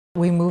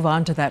We move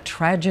on to that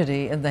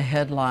tragedy in the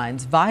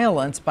headlines.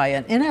 Violence by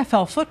an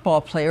NFL football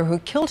player who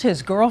killed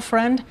his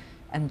girlfriend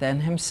and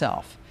then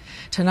himself.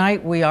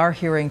 Tonight, we are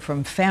hearing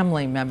from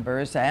family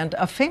members, and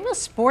a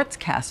famous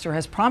sportscaster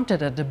has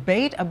prompted a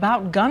debate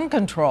about gun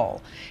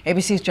control.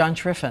 ABC's John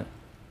Triffin.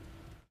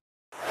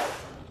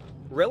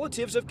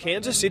 Relatives of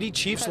Kansas City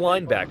Chiefs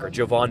linebacker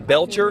Jovan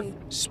Belcher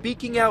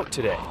speaking out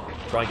today,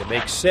 trying to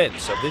make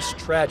sense of this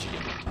tragedy.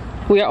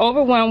 We are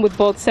overwhelmed with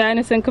both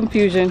sadness and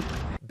confusion.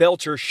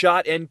 Belcher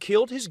shot and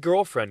killed his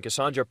girlfriend,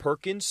 Cassandra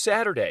Perkins,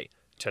 Saturday.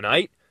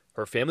 Tonight,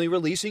 her family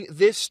releasing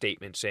this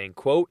statement saying,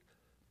 quote,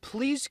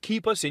 "Please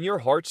keep us in your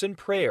hearts and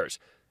prayers,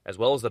 as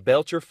well as the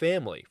Belcher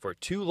family, for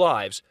 2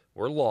 lives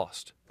were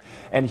lost."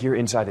 And here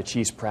inside the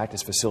Chiefs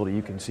practice facility,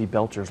 you can see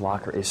Belcher's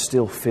locker is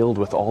still filled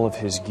with all of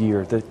his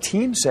gear. The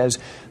team says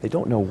they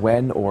don't know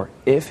when or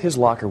if his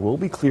locker will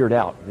be cleared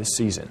out this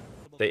season.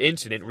 The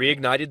incident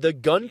reignited the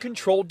gun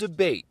control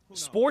debate.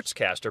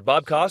 Sportscaster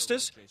Bob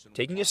Costas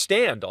taking a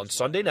stand on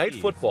Sunday Night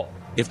Football.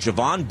 If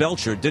Jovan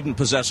Belcher didn't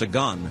possess a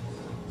gun,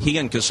 he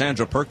and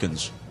Cassandra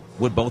Perkins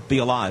would both be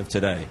alive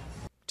today.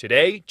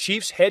 Today,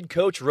 Chiefs head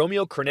coach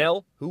Romeo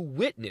Crennel, who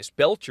witnessed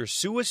Belcher's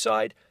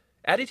suicide,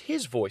 added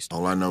his voice.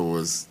 All I know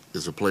is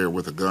a player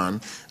with a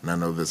gun, and I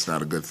know that's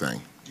not a good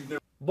thing.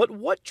 But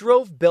what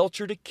drove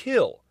Belcher to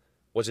kill?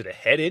 Was it a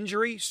head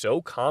injury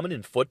so common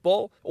in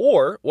football?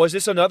 Or was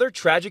this another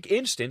tragic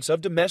instance of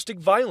domestic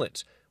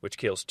violence, which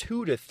kills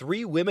 2 to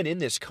 3 women in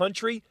this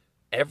country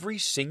every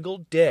single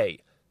day?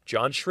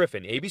 John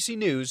Triffin, ABC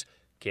News,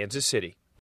 Kansas City.